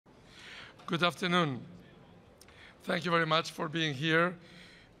Good afternoon. Thank you very much for being here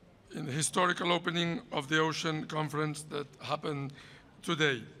in the historical opening of the Ocean Conference that happened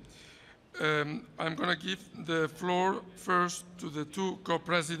today. I'm going to give the floor first to the two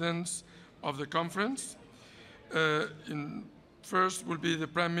co-presidents of the conference. First will be the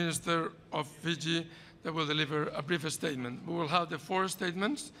Prime Minister of Fiji that will deliver a brief statement. We will have the four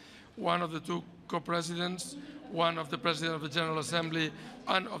statements, one of the two co-presidents, one of the President of the General Assembly,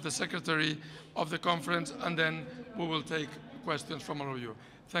 and of the Secretary of the conference, and then we will take questions from all of you.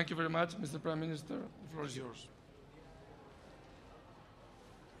 Thank you very much, Mr. Prime Minister. The floor is yours.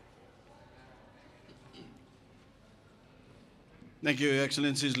 Thank you, Your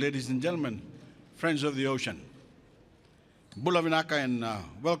Excellencies, ladies and gentlemen, friends of the ocean. Bulavinaka and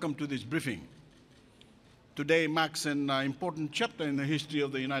welcome to this briefing. Today marks an important chapter in the history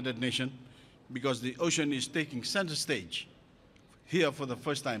of the United Nations because the ocean is taking center stage here for the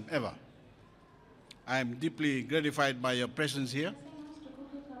first time ever. I am deeply gratified by your presence here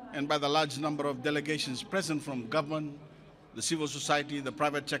and by the large number of delegations present from government, the civil society, the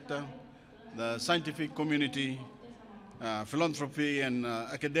private sector, the scientific community, philanthropy and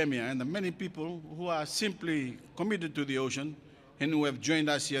academia, and the many people who are simply committed to the ocean and who have joined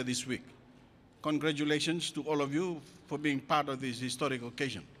us here this week. Congratulations to all of you for being part of this historic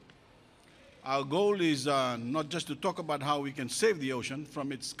occasion. Our goal is not just to talk about how we can save the ocean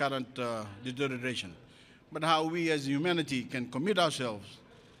from its current deterioration, but how we as humanity can commit ourselves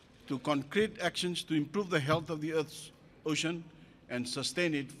to concrete actions to improve the health of the Earth's ocean and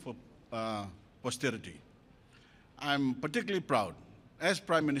sustain it for posterity. I'm particularly proud, as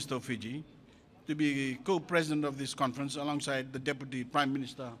Prime Minister of Fiji, to be co-president of this conference alongside the Deputy Prime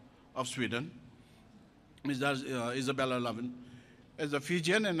Minister of Sweden, Ms. Isabella Lövin. As a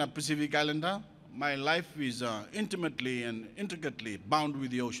Fijian and a Pacific Islander, my life is intimately and intricately bound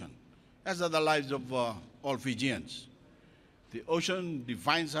with the ocean, as are the lives of all Fijians. The ocean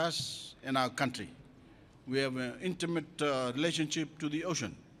defines us and our country. We have an intimate relationship to the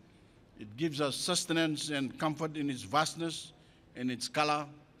ocean. It gives us sustenance and comfort in its vastness, in its color,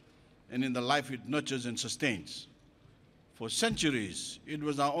 and in the life it nurtures and sustains. For centuries, it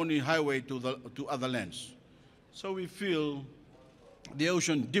was our only highway to other lands. So we feel the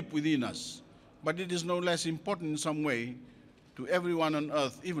ocean deep within us, but it is no less important in some way to everyone on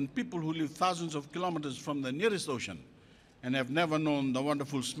Earth, even people who live thousands of kilometers from the nearest ocean and have never known the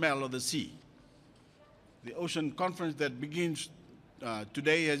wonderful smell of the sea. The Ocean Conference that begins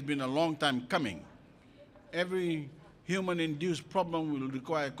today has been a long time coming. Every human-induced problem will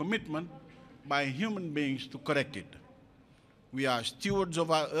require commitment by human beings to correct it. We are stewards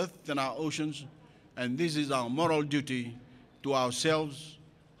of our Earth and our oceans, and this is our moral duty to ourselves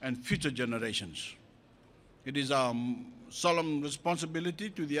and future generations. It is our solemn responsibility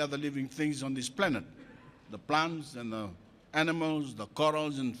to the other living things on this planet, the plants and the animals, the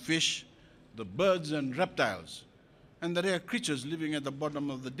corals and fish, the birds and reptiles, and the rare creatures living at the bottom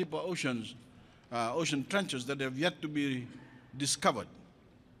of the deeper oceans, ocean trenches that have yet to be discovered.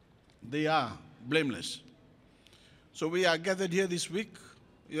 They are blameless. So we are gathered here this week,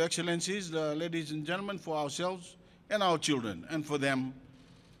 Your Excellencies, ladies and gentlemen, for ourselves and our children, and for them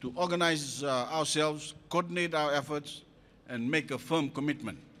to organize ourselves, coordinate our efforts, and make a firm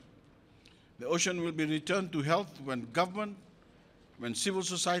commitment. The ocean will be returned to health when government, when civil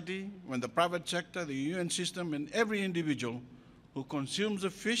society, when the private sector, the UN system, and every individual who consumes a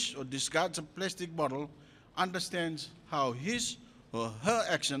fish or discards a plastic bottle understands how his or her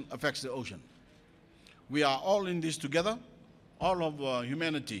action affects the ocean. We are all in this together, all of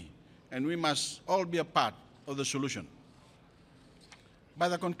humanity, and we must all be a part of the solution. By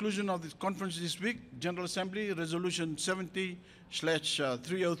the conclusion of this conference this week, General Assembly Resolution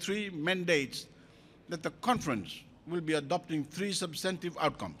 70/303 mandates that the conference will be adopting three substantive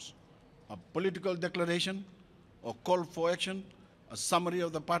outcomes: a political declaration, a call for action, a summary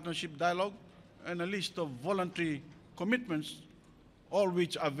of the partnership dialogue, and a list of voluntary commitments, all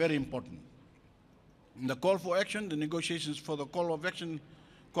which are very important. In the call for action, the negotiations for the call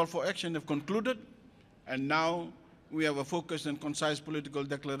for action have concluded, and now we have a focused and concise political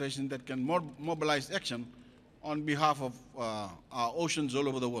declaration that can mobilize action on behalf of our oceans all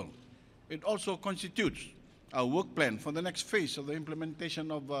over the world. It also constitutes a work plan for the next phase of the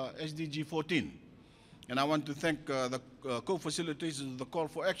implementation of SDG 14. And I want to thank the co-facilitators of the call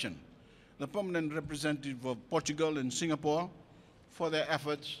for action, the permanent representative of Portugal and Singapore, for their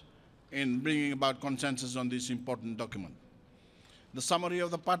efforts in bringing about consensus on this important document. The summary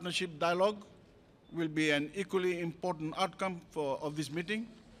of the partnership dialogue will be an equally important outcome of this meeting.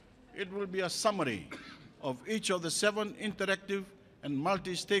 It will be a summary of each of the 7 interactive and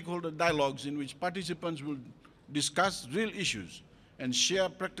multi-stakeholder dialogues in which participants will discuss real issues and share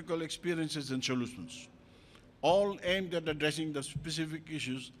practical experiences and solutions, all aimed at addressing the specific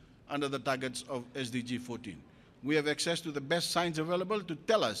issues under the targets of SDG 14. We have access to the best science available to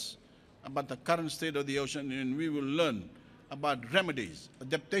tell us about the current state of the ocean, and we will learn about remedies,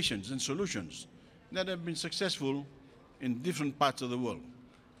 adaptations, and solutions that have been successful in different parts of the world.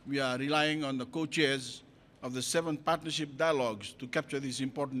 We are relying on the co-chairs of the 7 partnership dialogues to capture these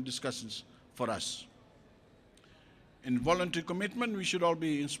important discussions for us. In voluntary commitment, we should all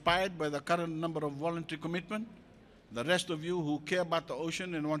be inspired by the current number of voluntary commitment. The rest of you who care about the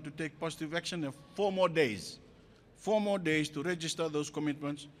ocean and want to take positive action have 4 more days to register those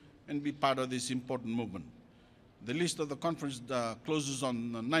commitments and be part of this important movement. The list of the conference closes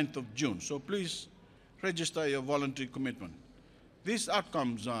on the 9th of June, so please register your voluntary commitment. These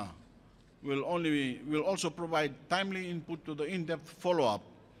outcomes will also provide timely input to the in-depth follow-up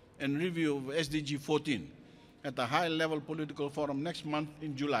and review of SDG 14 at the high-level political forum next month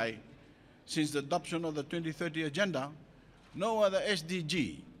in July. Since the adoption of the 2030 Agenda, no other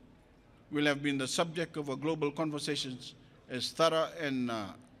SDG will have been the subject of a global conversations as thorough and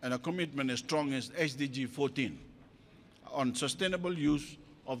a commitment as strong as SDG 14 on sustainable use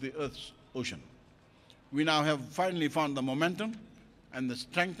of the Earth's ocean. We now have finally found the momentum and the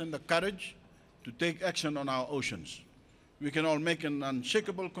strength and the courage to take action on our oceans. We can all make an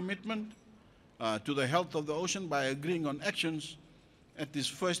unshakable commitment to the health of the ocean by agreeing on actions at this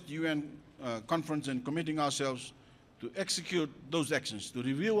first UN conference and committing ourselves to execute those actions, to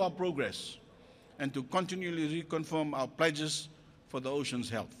review our progress, and to continually reconfirm our pledges for the ocean's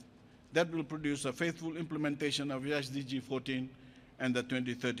health. That will produce a faithful implementation of SDG 14 and the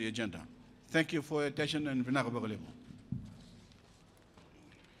 2030 Agenda. Thank you for your attention, and vinakabagalemo.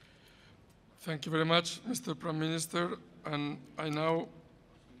 Thank you very much, Mr. Prime Minister. And I now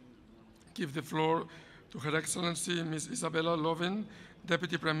give the floor to Her Excellency Ms. Isabella Lövin,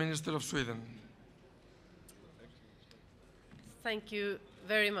 Deputy Prime Minister of Sweden. Thank you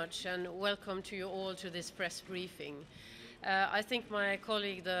very much, and welcome to you all to this press briefing. I think my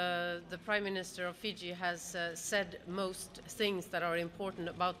colleague, the Prime Minister of Fiji, has said most things that are important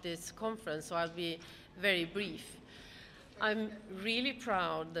about this conference, so I'll be very brief. I'm really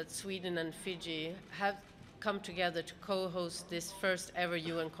proud that Sweden and Fiji have come together to co-host this first ever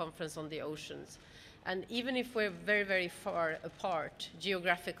UN conference on the oceans. And even if we're very, very far apart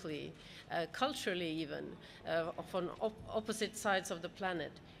geographically, culturally even, on opposite sides of the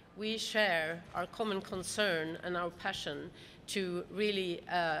planet, we share our common concern and our passion to really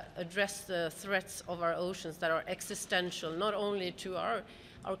address the threats of our oceans that are existential, not only to our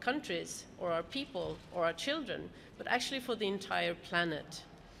countries or our people or our children, but actually for the entire planet.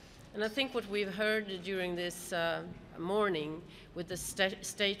 And I think what we've heard during this morning with the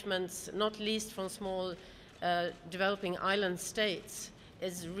statements, not least from small developing island states,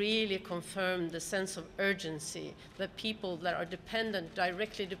 is really confirmed the sense of urgency that people that are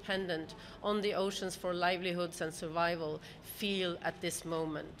directly dependent on the oceans for livelihoods and survival feel at this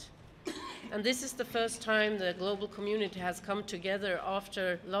moment. And this is the first time the global community has come together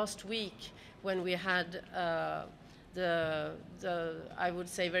after last week, when we had I would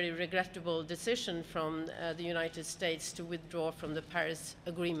say, very regrettable decision from the United States to withdraw from the Paris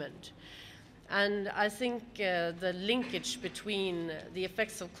Agreement. And I think the linkage between the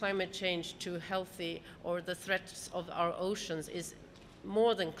effects of climate change to healthy or the threats of our oceans is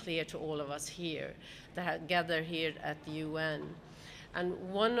more than clear to all of us here that have gathered here at the UN. And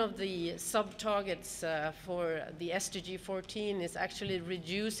one of the sub-targets for the SDG 14 is actually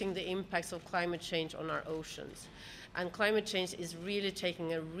reducing the impacts of climate change on our oceans. And climate change is really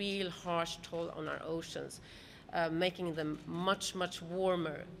taking a real harsh toll on our oceans, making them much, much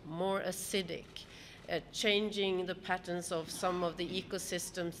warmer, more acidic, changing the patterns of some of the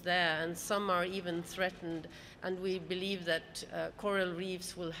ecosystems there, and some are even threatened. And we believe that coral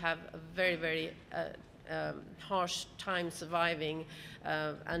reefs will have a very, very harsh time surviving,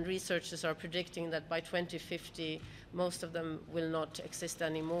 and researchers are predicting that by 2050, most of them will not exist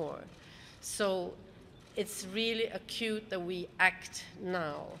anymore. So it's really acute that we act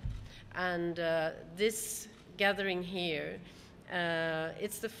now. And this gathering here,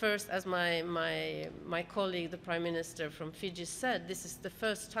 it's the first, as my colleague, the Prime Minister from Fiji said, this is the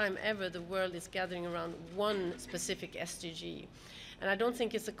first time ever the world is gathering around one specific SDG. And I don't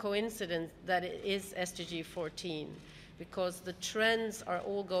think it's a coincidence that it is SDG 14, because the trends are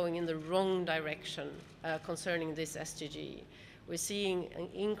all going in the wrong direction concerning this SDG. We're seeing an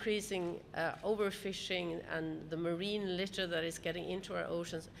increasing overfishing and the marine litter that is getting into our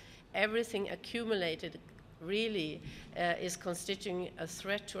oceans. Everything accumulated really is constituting a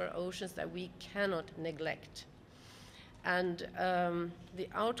threat to our oceans that we cannot neglect. And the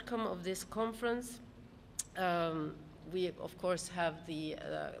outcome of this conference, we of course have the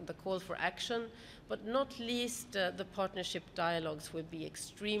call for action, but not least the partnership dialogues will be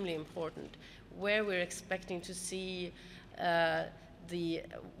extremely important, where we're expecting to see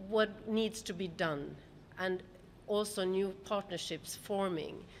what needs to be done, and also new partnerships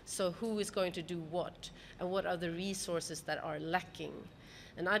forming. So who is going to do what, and what are the resources that are lacking?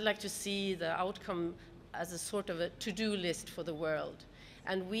 And I'd like to see the outcome as a sort of a to-do list for the world.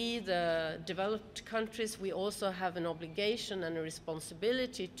 And we, the developed countries, we also have an obligation and a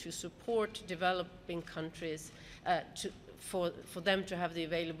responsibility to support developing countries for them to have the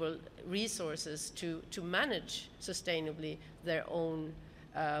available resources to manage sustainably their own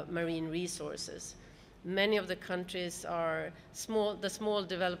marine resources. Many of the countries are small, the small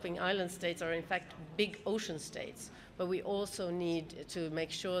developing island states are in fact big ocean states, but we also need to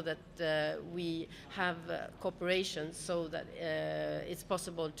make sure that we have cooperation so that it's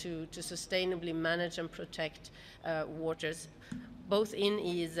possible to sustainably manage and protect waters, both in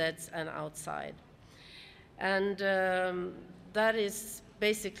EEZs and outside. And that is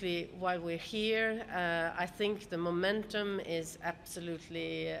basically why we're here. I think the momentum is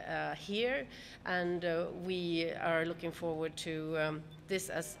absolutely here, and we are looking forward to this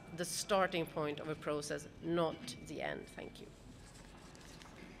as the starting point of a process, not the end. Thank you.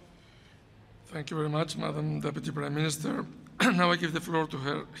 Thank you very much, Madam Deputy Prime Minister. Now I give the floor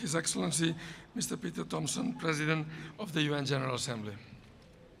to His Excellency, Mr. Peter Thomson, President of the UN General Assembly.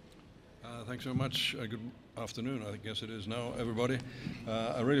 Thanks very much. Good afternoon, I guess it is now, everybody.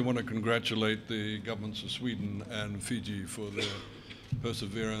 I really want to congratulate the governments of Sweden and Fiji for their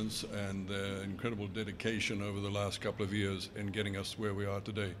perseverance and their incredible dedication over the last couple of years in getting us where we are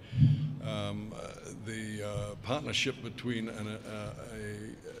today. The partnership between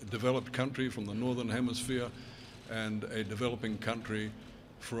a developed country from the northern hemisphere and a developing country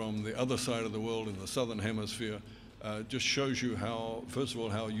from the other side of the world in the southern hemisphere just shows you how, first of all,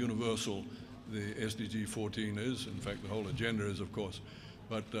 how universal the SDG 14 is. In fact, the whole agenda is, of course.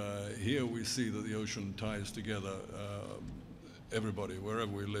 But here we see that the ocean ties together everybody,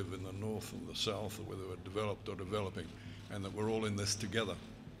 wherever we live, in the north and the south, or whether we're developed or developing, and that we're all in this together.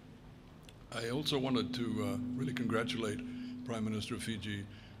 I also wanted to really congratulate Prime Minister of Fiji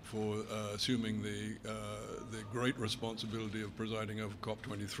for assuming the great responsibility of presiding over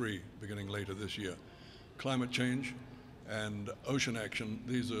COP23 beginning later this year. Climate change and ocean action,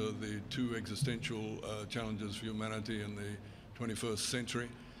 these are the two existential challenges for humanity in the 21st century.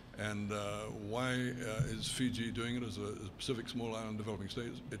 And why is Fiji doing it as a Pacific small island developing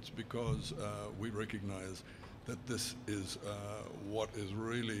state? It's because we recognize that this is what is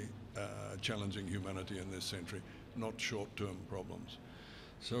really challenging humanity in this century, not short-term problems.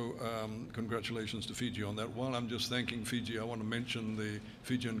 So congratulations to Fiji on that. While I'm just thanking Fiji, I want to mention the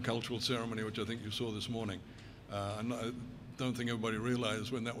Fijian cultural ceremony, which I think you saw this morning. And I don't think everybody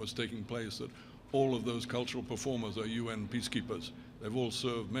realized when that was taking place that all of those cultural performers are UN peacekeepers. They've all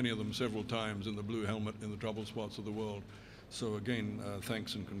served, many of them several times, in the blue helmet in the troubled spots of the world. So again,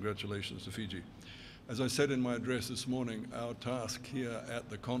 thanks and congratulations to Fiji. As I said in my address this morning, our task here at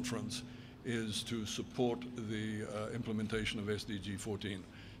the conference is to support the implementation of SDG 14,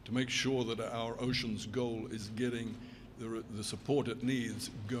 to make sure that our oceans goal is getting the support it needs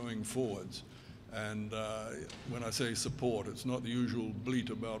going forwards. And when I say support, it's not the usual bleat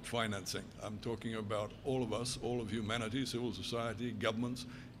about financing. I'm talking about all of us, all of humanity, civil society, governments,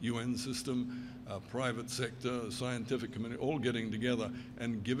 UN system, private sector, scientific community, all getting together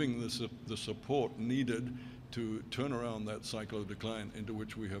and giving the support needed to turn around that cycle of decline into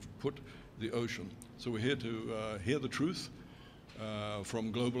which we have put the ocean. So we're here to hear the truth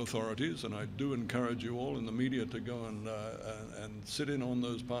from global authorities, and I do encourage you all in the media to go and sit in on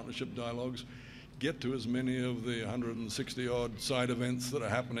those partnership dialogues, get to as many of the 160-odd side events that are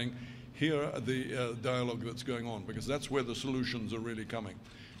happening, hear the dialogue that's going on, because that's where the solutions are really coming.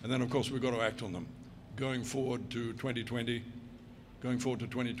 And then, of course, we've got to act on them, going forward to 2020, going forward to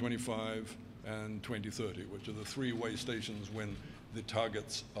 2025, and 2030, which are the three way stations when the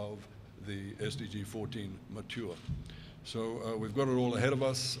targets of the SDG 14 mature. So we've got it all ahead of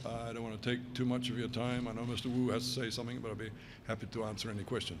us. I don't want to take too much of your time. I know Mr. Wu has to say something, but I'll be happy to answer any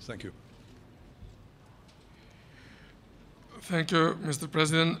questions. Thank you. Thank you, Mr.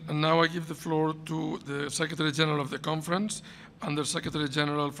 President. And now I give the floor to the Secretary General of the Conference, Under Secretary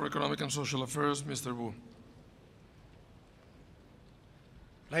General for Economic and Social Affairs, Mr. Wu.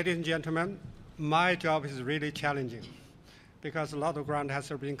 Ladies and gentlemen, my job is really challenging because a lot of ground has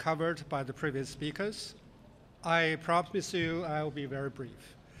been covered by the previous speakers. I promise you I will be very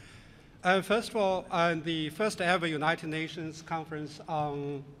brief. First of all, the first ever United Nations Conference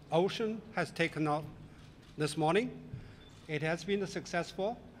on Ocean has taken off this morning. It has been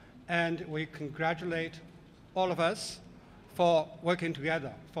successful, and we congratulate all of us for working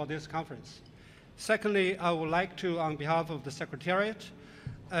together for this conference. Secondly, I would like to, on behalf of the Secretariat,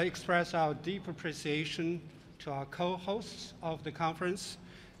 express our deep appreciation to our co-hosts of the conference,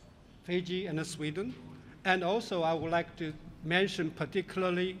 Fiji and Sweden. And also, I would like to mention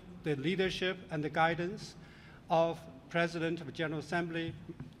particularly the leadership and the guidance of President of the General Assembly,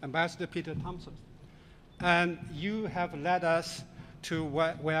 Ambassador Peter Thomson. And you have led us to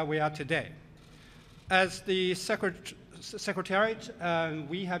where we are today. As the Secretariat,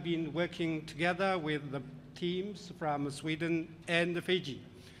 we have been working together with the teams from Sweden and Fiji.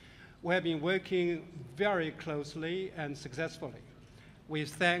 We have been working very closely and successfully. We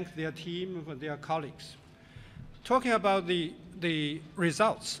thank their team and their colleagues. Talking about the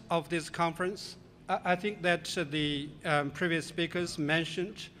results of this conference, I think that the previous speakers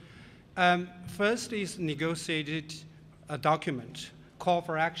mentioned, first is negotiated a document, call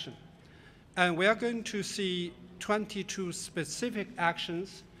for action. And we are going to see 22 specific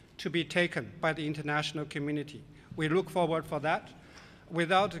actions to be taken by the international community. We look forward for that.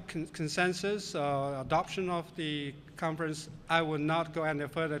 Without consensus or adoption of the conference, I will not go any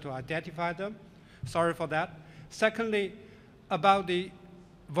further to identify them. Sorry for that. Secondly, about the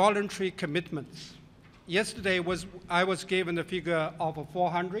voluntary commitments. Yesterday I was given the figure of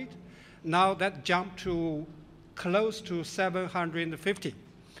 400. Now that jumped to close to 750.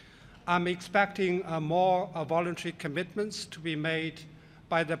 I'm expecting more voluntary commitments to be made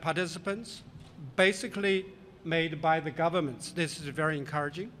by the participants, basically made by the governments. This is very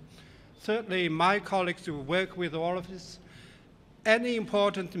encouraging. Thirdly, my colleagues will work with all of this. Any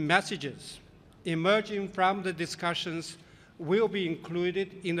important messages emerging from the discussions will be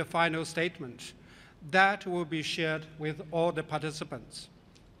included in the final statement. That will be shared with all the participants.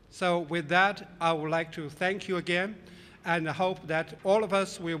 So with that, I would like to thank you again, and I hope that all of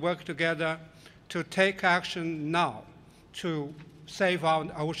us will work together to take action now to save our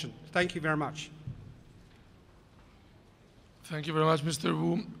ocean. Thank you very much. Thank you very much, Mr.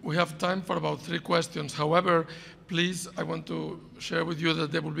 Wu. We have time for about 3 questions. However, please, I want to share with you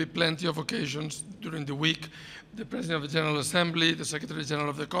that there will be plenty of occasions during the week. The President of the General Assembly, the Secretary General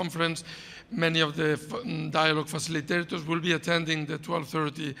of the Conference, many of the dialogue facilitators will be attending the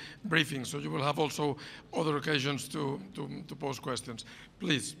 12:30 briefing, so you will have also other occasions to pose questions.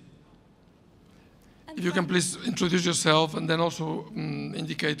 Please. If you can please introduce yourself and then also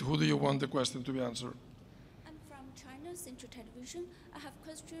indicate who do you want the question to be answered. I'm from China Central Television. I have a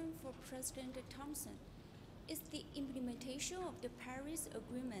question for President Thomson. Is the implementation of the Paris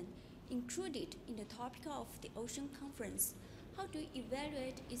Agreement included in the topic of the Ocean Conference? How do you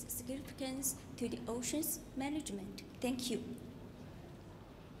evaluate its significance to the ocean's management? Thank you.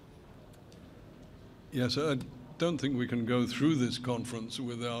 Yes, I don't think we can go through this conference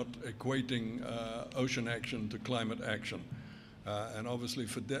without equating ocean action to climate action. And obviously,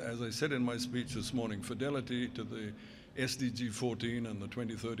 as I said in my speech this morning, fidelity to the SDG 14 and the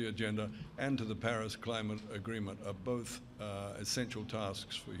 2030 Agenda and to the Paris Climate Agreement are both essential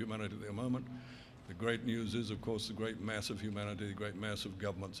tasks for humanity at the moment. The great news is, of course, the great mass of humanity, the great mass of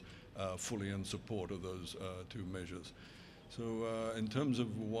governments fully in support of those 2 measures. So in terms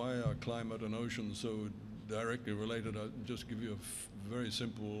of why are climate and ocean so directly related, I'll just give you very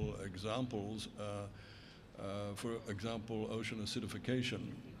simple examples. For example, ocean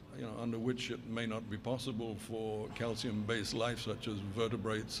acidification, under which it may not be possible for calcium-based life, such as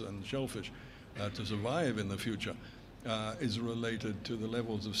vertebrates and shellfish, to survive in the future, is related to the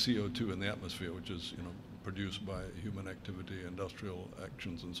levels of CO2 in the atmosphere, which is produced by human activity, industrial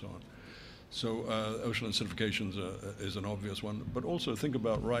actions, and so on. So ocean acidification is an obvious one, but also think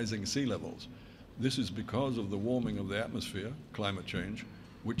about rising sea levels. This is because of the warming of the atmosphere, climate change,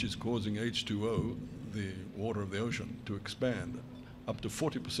 which is causing H2O, the water of the ocean, to expand. Up to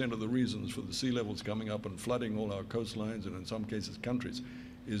 40% of the reasons for the sea levels coming up and flooding all our coastlines and in some cases countries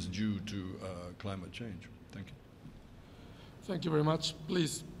is due to climate change. Thank you. Thank you very much.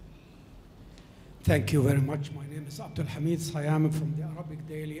 Please. Thank you very much. My name is Abdul Hamid Sayam from the Arabic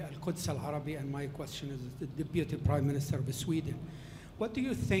daily Al-Quds Al-Arabi, and my question is the Deputy Prime Minister of Sweden. What do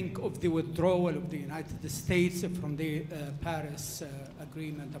you think of the withdrawal of the United States from the Paris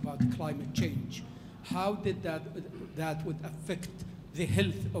Agreement about climate change? How did that would affect the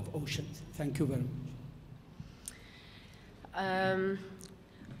health of oceans? Thank you very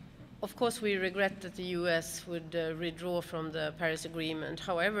much. Of course, we regret that the US would withdraw from the Paris Agreement.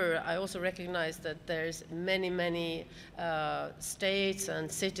 However, I also recognize that there's many states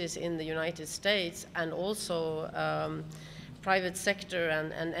and cities in the United States, and also private sector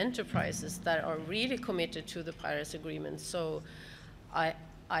and enterprises that are really committed to the Paris Agreement. So I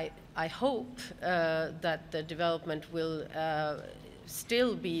hope that the development will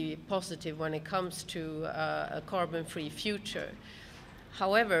still be positive when it comes to a carbon-free future.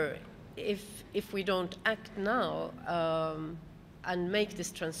 However, if we don't act now and make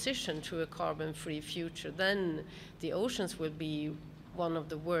this transition to a carbon-free future, then the oceans will be one of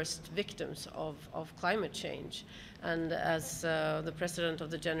the worst victims of climate change. And as the President of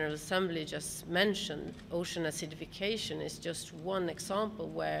the General Assembly just mentioned, ocean acidification is just one example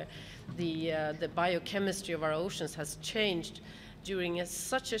where the biochemistry of our oceans has changed during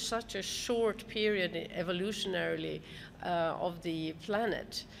such a short period evolutionarily of the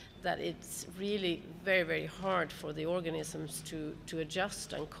planet, that it's really very hard for the organisms to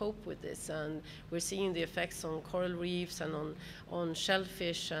adjust and cope with this. And we're seeing the effects on coral reefs and on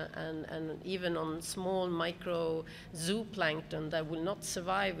shellfish and even on small micro zooplankton that will not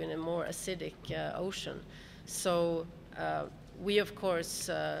survive in a more acidic ocean. So we, of course,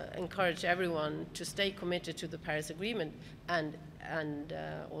 encourage everyone to stay committed to the Paris Agreement and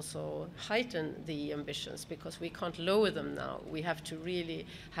also heighten the ambitions, because we can't lower them now. We have to really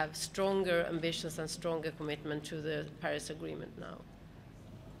have stronger ambitions and stronger commitment to the Paris Agreement now.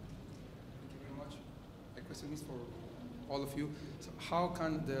 Thank you very much. My question is for all of you. So how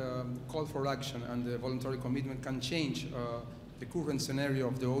can the call for action and the voluntary commitment can change the current scenario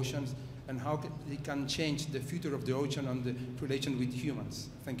of the oceans, and how it can change the future of the ocean and the relation with humans?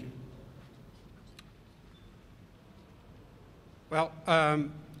 Thank you. Well,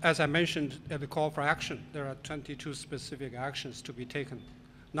 as I mentioned at the call for action, there are 22 specific actions to be taken,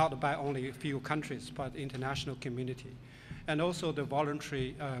 not by only a few countries, but the international community, and also the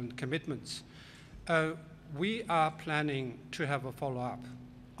voluntary commitments. We are planning to have a follow-up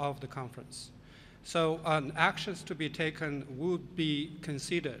of the conference. So actions to be taken would be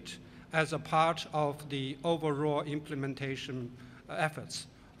considered as a part of the overall implementation efforts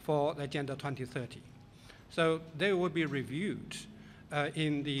for the Agenda 2030. So they will be reviewed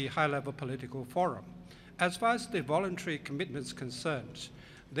in the high-level political forum. As far as the voluntary commitments concerned,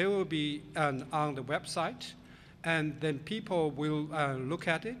 they will be on the website, and then people will look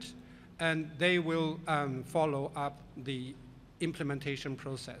at it, and they will follow up the implementation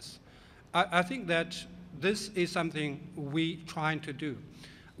process. I think that this is something we're trying to do.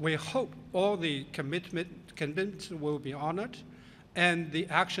 We hope all the commitments will be honored, and the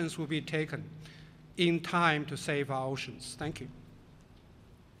actions will be taken in time to save our oceans. Thank you.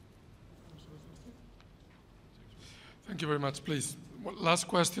 Thank you very much. Please, last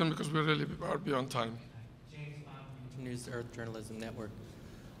question, because we really are beyond time. James Bond, News Earth Journalism Network.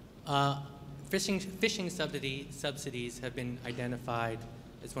 Fishing subsidies have been identified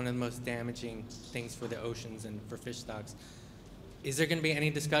as one of the most damaging things for the oceans and for fish stocks. Is there going to be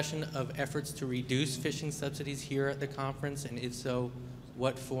any discussion of efforts to reduce fishing subsidies here at the conference? And if so,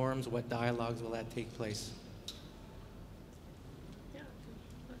 what forums, what dialogues will that take place? Yeah,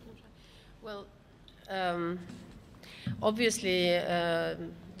 well, obviously,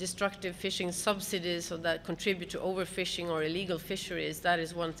 destructive fishing subsidies that contribute to overfishing or illegal fisheries, that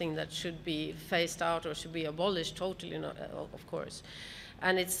is one thing that should be phased out or should be abolished totally, of course.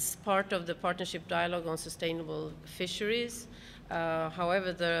 And it's part of the partnership dialogue on sustainable fisheries.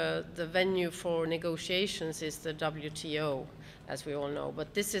 However, the venue for negotiations is the WTO, as we all know.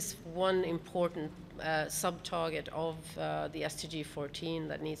 But this is one important sub-target of the SDG 14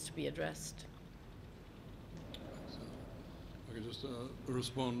 that needs to be addressed. I can just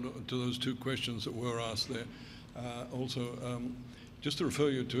respond to those two questions that were asked there. Just to refer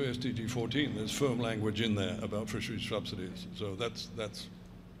you to SDG 14, there's firm language in there about fisheries subsidies. So that's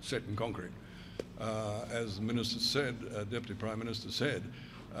set in concrete. As the Minister said, Deputy Prime Minister said,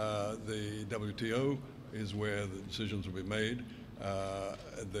 the WTO is where the decisions will be made.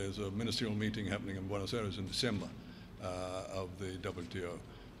 There's a ministerial meeting happening in Buenos Aires in December of the WTO.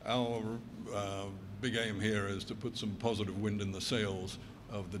 Our big aim here is to put some positive wind in the sails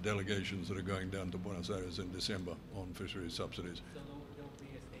of the delegations that are going down to Buenos Aires in December on fisheries subsidies. So there will be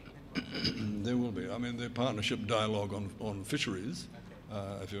a statement? There will be. I mean, the partnership dialogue on fisheries,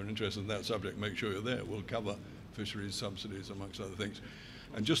 if you're interested in that subject, make sure you're there. We'll cover fisheries subsidies, amongst other things.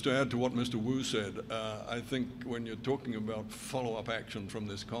 And just to add to what Mr. Wu said, I think when you're talking about follow-up action from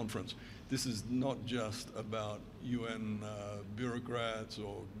this conference, This is not just about UN bureaucrats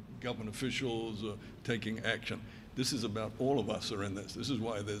or government officials taking action. This is about all of us are in this. This is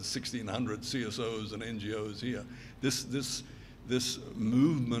why there's 1,600 CSOs and NGOs here. This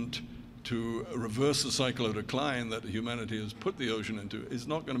movement to reverse the cycle of decline that humanity has put the ocean into is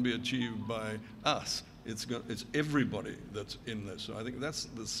not going to be achieved by us. It's everybody that's in this. So I think that's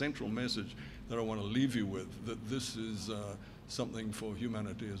the central message that I want to leave you with, that this is something for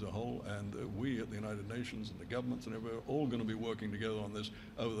humanity as a whole, and we at the United Nations and the governments and everywhere are all going to be working together on this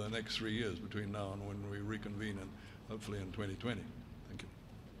over the next 3 years between now and when we reconvene, and hopefully in 2020. Thank you.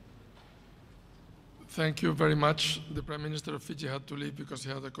 Thank you very much. The Prime Minister of Fiji had to leave because he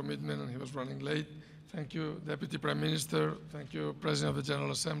had a commitment and he was running late. Thank you, Deputy Prime Minister. Thank you, President of the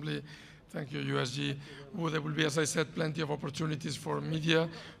General Assembly. Thank you, USG. There will be, as I said, plenty of opportunities for media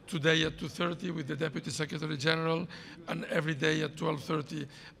today at 2:30 with the Deputy Secretary General, and every day at 12:30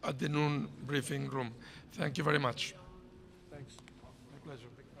 at the noon briefing room. Thank you very much.